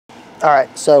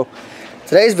Alright, so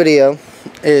today's video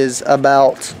is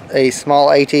about a small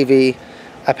ATV.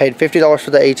 I paid $50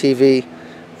 for the ATV,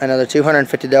 another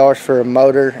 $250 for a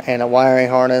motor and a wiring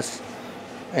harness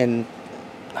and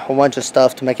a whole bunch of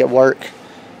stuff to make it work,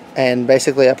 and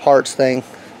basically a parts thing.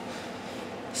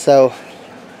 So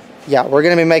yeah, we're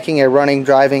going to be making a running,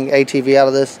 driving ATV out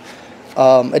of this.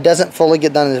 It doesn't fully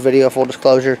get done in this video, full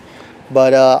disclosure,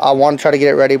 but I want to try to get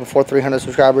it ready before 300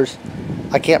 subscribers.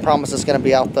 I can't promise it's going to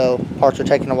be out though. Parts are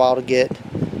taking a while to get,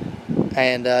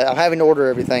 and I'm having to order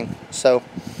everything. So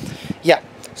yeah,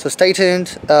 so stay tuned.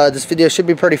 This video should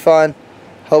be pretty fun.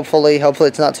 Hopefully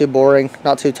it's not too boring,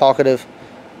 not too talkative.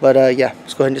 But yeah,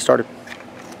 let's go ahead and get started.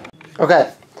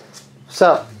 Okay,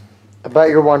 so I bet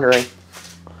you're wondering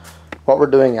what we're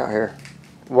doing out here.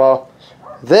 Well,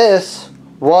 this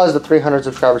was the 300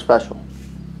 subscriber special.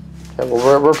 Okay,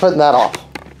 well, we're putting that off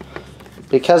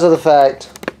because of the fact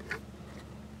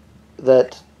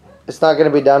that it's not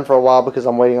going to be done for a while because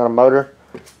I'm waiting on a motor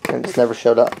and it's never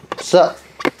showed up. So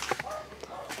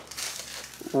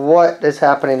what is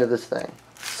happening to this thing?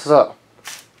 So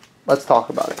let's talk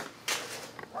about it.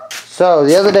 So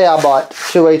the other day I bought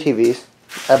two ATVs.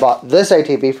 I bought this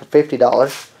ATV for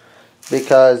 $50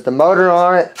 because the motor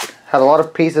on it had a lot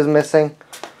of pieces missing.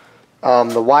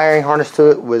 The wiring harness to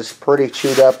it was pretty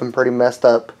chewed up and pretty messed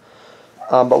up.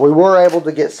 But we were able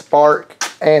to get spark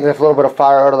and a little bit of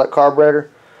fire out of that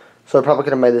carburetor, so I probably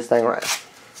could have made this thing run.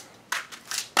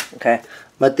 Okay,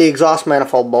 but the exhaust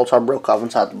manifold bolts are broke off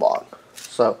inside the block,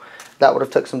 so that would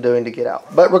have took some doing to get out.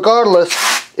 But regardless,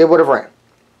 it would have ran.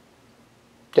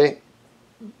 Okay,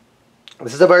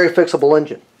 this is a very fixable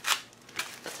engine.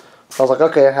 So I was like,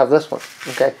 okay, I have this one.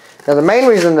 Okay, now the main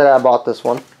reason that I bought this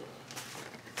one.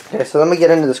 Okay, so let me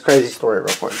get into this crazy story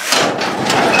real quick.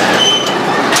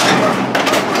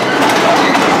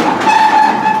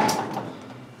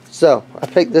 So, I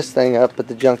picked this thing up at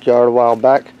the junkyard a while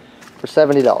back for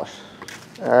 $70.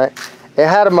 Alright, it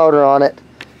had a motor on it,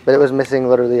 but it was missing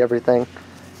literally everything.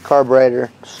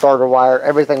 Carburetor, starter wire,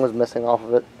 everything was missing off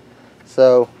of it.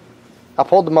 So, I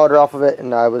pulled the motor off of it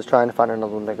and I was trying to find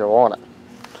another one to go on it.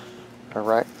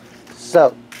 Alright,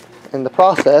 so in the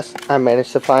process, I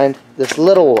managed to find this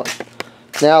little one.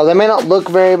 Now, they may not look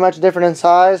very much different in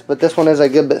size, but this one is a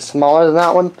good bit smaller than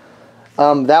that one.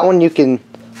 That one you can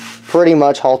pretty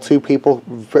much haul two people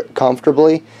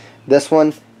comfortably. This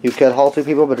one, you could haul two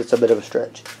people, but it's a bit of a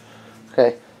stretch.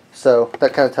 Okay, so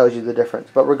that kind of tells you the difference.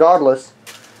 But regardless,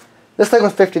 this thing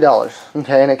was $50.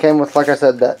 Okay, and it came with, like I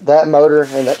said, that motor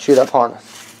and that chewed up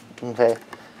harness. Okay,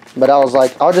 but I was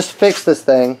like, I'll just fix this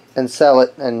thing and sell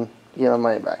it and get my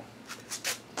money back.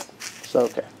 So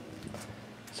okay,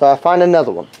 so I find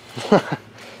another one,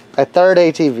 a third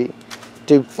ATV,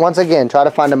 to once again try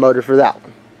to find a motor for that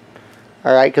one.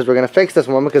 Alright, because we're going to fix this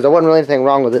one because there wasn't really anything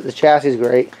wrong with it. The chassis is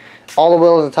great. All the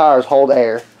wheels and tires hold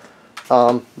air.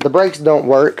 The brakes don't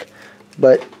work,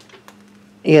 but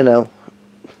none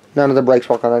of the brakes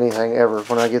work on anything ever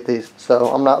when I get these.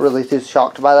 So I'm not really too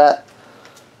shocked by that.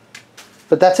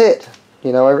 But that's it.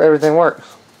 Everything works.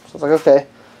 So I was like, okay.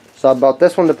 So I bought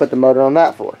this one to put the motor on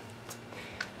that for.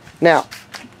 Now,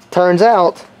 turns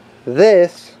out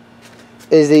this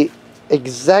is the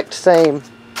exact same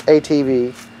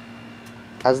ATV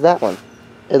as that one.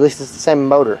 At least it's the same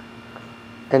motor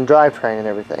and drivetrain and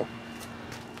everything.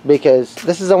 Because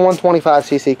this is a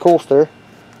 125cc Coolster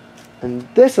and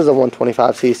this is a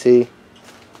 125cc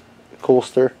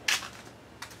Coolster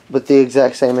with the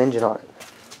exact same engine on it.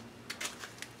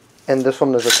 And this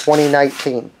one is a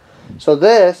 2019. So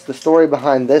the story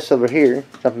behind this over here,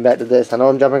 jumping back to this, I know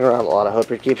I'm jumping around a lot, I hope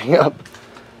you're keeping up.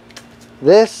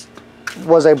 This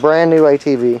was a brand new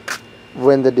ATV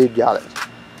when the dude got it.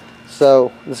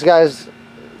 So this guy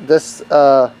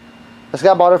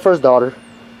bought it for his daughter.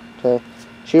 Okay,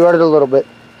 she rode it a little bit.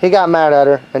 He got mad at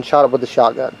her and shot it with the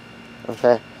shotgun.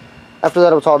 Okay, after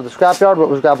that it was hauled to the scrapyard, but it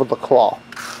was grabbed with the claw.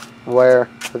 Where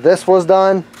this was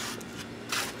done,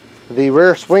 the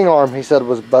rear swing arm, he said,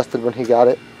 was busted when he got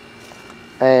it,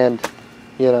 and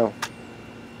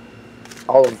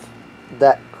all of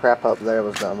that crap up there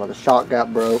was done. Where the shock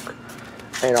got broke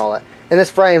and all that, and this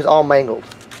frame's all mangled.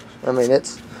 I mean,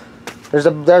 there's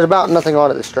about nothing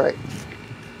on it that's straight.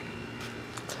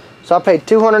 So I paid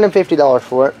 $250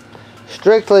 for it,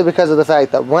 strictly because of the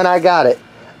fact that when I got it,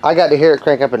 I got to hear it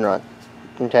crank up and run.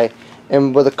 Okay,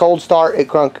 and with a cold start, it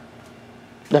cranked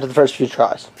after the first few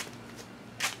tries.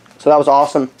 So that was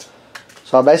awesome.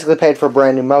 So I basically paid for a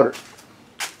brand new motor.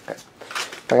 Okay.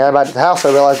 When I got back to the house,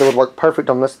 I realized it would work perfect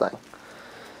on this thing.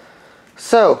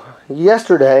 So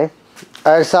yesterday,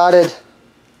 I decided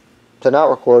to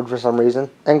not record for some reason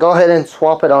and go ahead and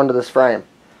swap it onto this frame.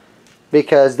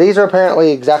 because these are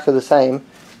apparently exactly the same,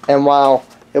 and while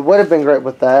it would have been great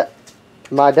with that,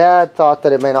 my dad thought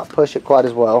that it may not push it quite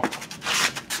as well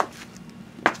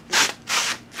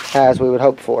as we would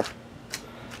hope for.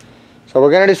 So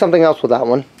we're going to do something else with that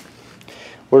one.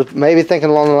 We're maybe thinking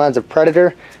along the lines of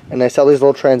Predator, and they sell these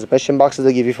little transmission boxes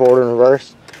that give you forward and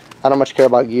reverse. I don't much care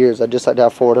about gears. I just like to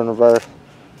have forward and reverse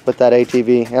with that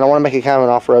ATV, and I want to make it kind of an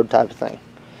off-road type of thing.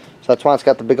 So that's why it's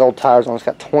got the big old tires on. It's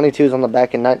got 22s on the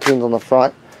back and 19s on the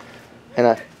front.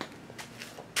 And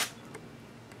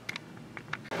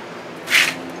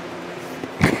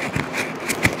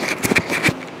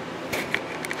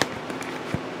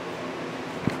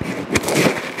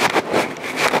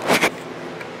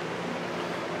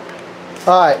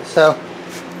alright, so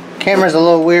camera's a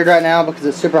little weird right now because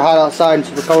it's super hot outside and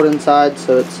super cold inside,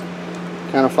 so it's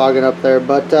kind of fogging up there.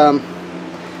 But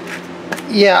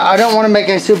yeah, I don't want to make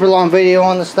a super long video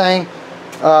on this thing.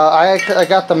 I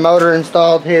got the motor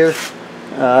installed here.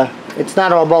 It's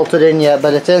not all bolted in yet,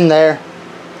 but it's in there.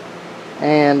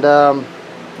 And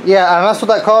yeah, I messed with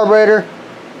that carburetor.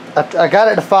 I got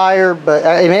it to fire, but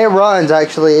I mean, it runs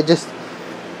actually. It just,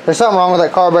 there's something wrong with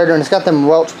that carburetor, and it's got them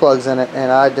Welch plugs in it, and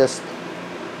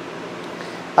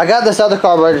I got this other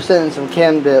carburetor sitting in some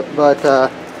chem dip, but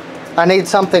I need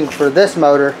something for this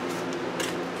motor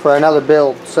for another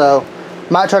build, so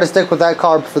might try to stick with that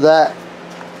carb for that.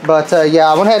 But yeah,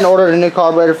 I went ahead and ordered a new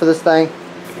carburetor for this thing,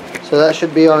 so that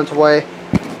should be on its way.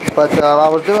 But I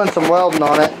was doing some welding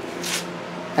on it,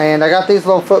 and I got these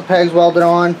little foot pegs welded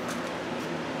on,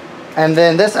 and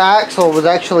then this axle was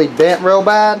actually bent real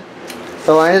bad,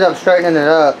 so I ended up straightening it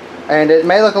up, and it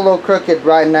may look a little crooked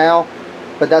right now,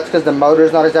 but that's because the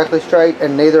motor's not exactly straight,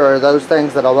 and neither are those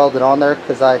things that I welded on there,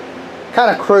 because I kind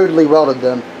of crudely welded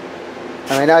them.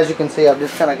 I mean, as you can see, I've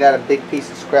just kind of got a big piece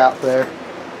of scrap there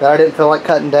that I didn't feel like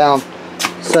cutting down.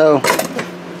 So,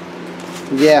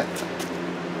 yeah.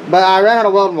 But I ran out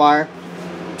of welding wire,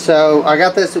 so I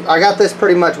got this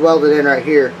pretty much welded in right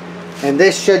here, and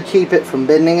this should keep it from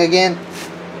bending again.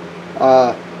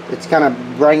 It's kind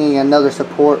of bringing another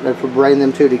support if we bring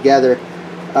them two together.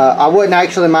 I wouldn't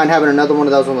actually mind having another one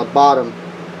of those on the bottom,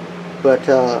 but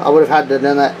I would have had to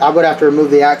do that. I would have to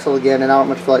remove the axle again, and I don't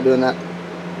much feel like doing that.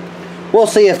 We'll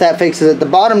see if that fixes it. The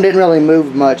bottom didn't really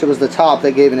move much. It was the top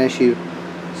that gave an issue.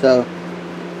 So,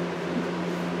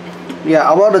 yeah,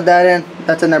 I welded that in.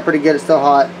 That's in there pretty good. It's still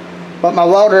hot. But my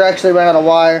welder actually ran out of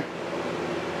wire,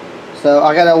 so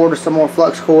I got to order some more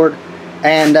flux cord.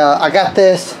 And I got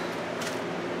this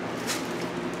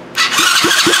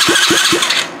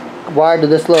wired to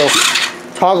this little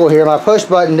toggle here. My push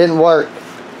button didn't work,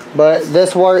 but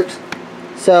this works.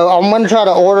 So I'm going to try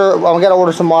to order, I'm going to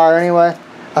order some wire anyway.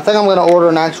 I think I'm going to order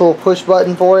an actual push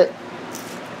button for it.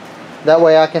 That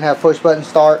way I can have push button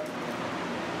start.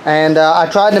 And I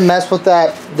tried to mess with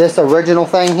this original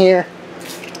thing here,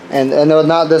 and no,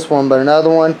 not this one, but another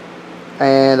one,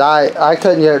 and I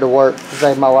couldn't get it to work to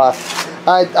save my life.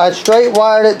 I straight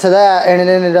wired it to that, and it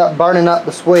ended up burning up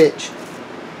the switch,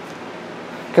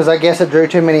 because I guess it drew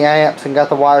too many amps and got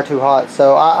the wire too hot.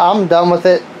 So I'm done with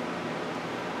it.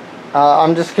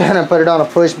 I'm just going to put it on a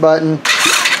push button.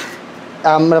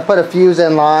 I'm going to put a fuse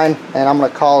in line, and I'm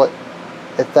going to call it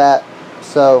at that.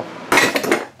 So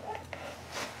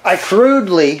I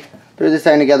crudely threw this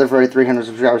thing together for a 300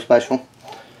 subscriber special,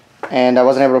 and I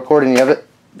wasn't able to record any of it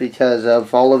because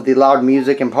of all of the loud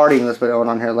music and partying that's been going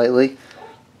on here lately,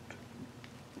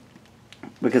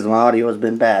 because my audio has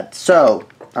been bad. So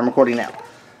I'm recording now.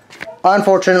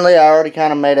 Unfortunately, I already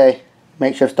kind of made a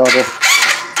makeshift starter.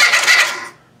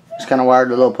 Just kind of wired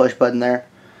the little push button there.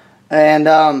 And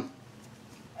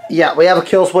yeah, we have a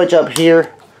kill switch up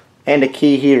here and a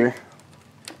key here,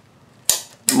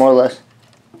 more or less.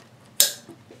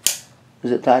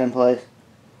 Is it tight in place?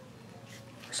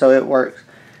 So it works.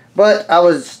 But I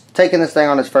was taking this thing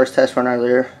on its first test run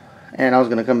earlier, and I was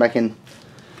going to come back and,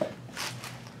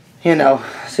 you know,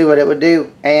 see what it would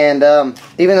do. And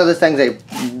even though this thing's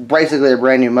basically a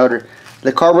brand new motor,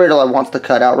 the carburetor wants to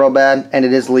cut out real bad, and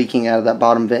it is leaking out of that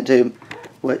bottom vent tube,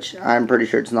 which I'm pretty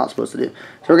sure it's not supposed to do.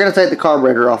 So we're going to take the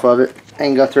carburetor off of it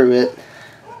and go through it,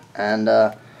 and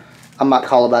I might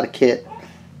call about a kit.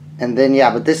 And then,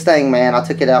 yeah, but this thing, man, I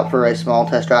took it out for a small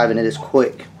test drive, and it is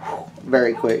quick.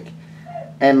 Very quick.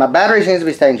 And my battery seems to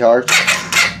be staying charged.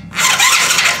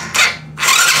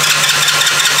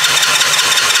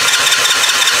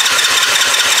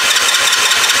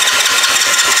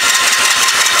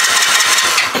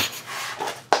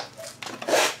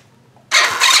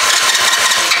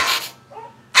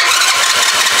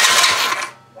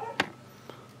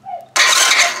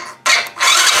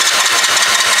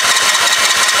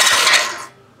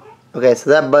 Okay,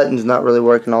 so that button's not really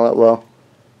working all that well.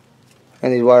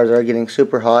 And these wires are getting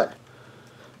super hot.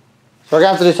 So we're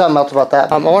going to have to do something else about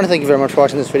that. I want to thank you very much for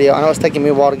watching this video. I know it's taking me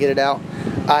a while to get it out.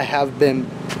 I have been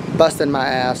busting my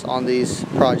ass on these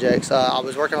projects. I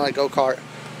was working on a go-kart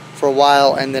for a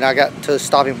while, and then I got to a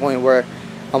stopping point where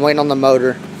I'm waiting on the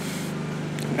motor.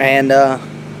 And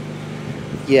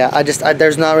yeah,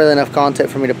 there's not really enough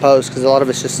content for me to post because a lot of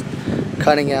it's just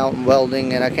cutting out and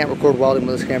welding, and I can't record welding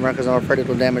with this camera because I'm afraid it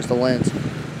will damage the lens.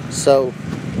 So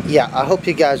yeah, I hope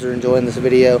you guys are enjoying this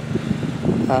video.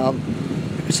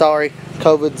 Sorry,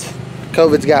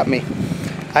 COVID's got me.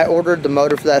 I ordered the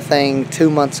motor for that thing 2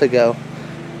 months ago,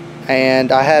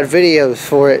 and I had videos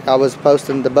for it. I was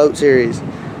posting the boat series,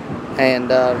 and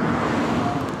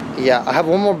yeah, I have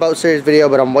one more boat series video,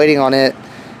 but I'm waiting on it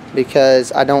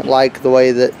because I don't like the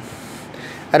way that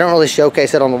I don't really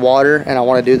showcase it on the water, and I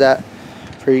want to do that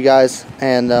for you guys.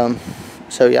 And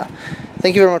so yeah,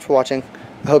 thank you very much for watching.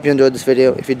 I hope you enjoyed this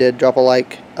video. If you did, drop a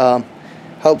like.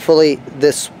 Hopefully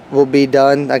this will be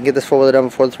done. I can get this four-wheeler done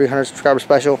before the 300 subscriber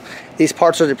special. These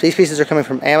pieces are coming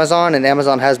from Amazon, and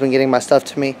Amazon has been getting my stuff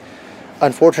to me.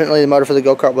 Unfortunately, the motor for the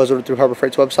go-kart was ordered through Harbor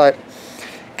Freight's website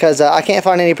because I can't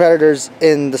find any Predators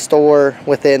in the store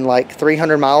within like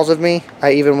 300 miles of me.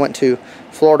 I even went to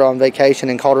Florida on vacation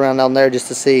and called around down there just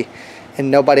to see,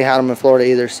 and nobody had them in Florida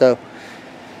either. So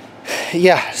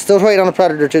yeah, still waiting on the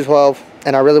Predator 212,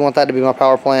 and I really want that to be my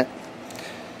power plant.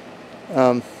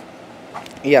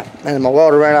 Yeah, and my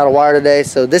welder ran out of wire today,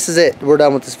 so this is it. We're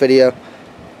done with this video.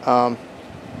 Like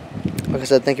I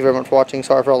said, thank you very much for watching.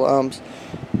 Sorry for all the ums.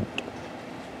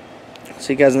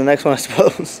 See you guys in the next one, I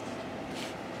suppose.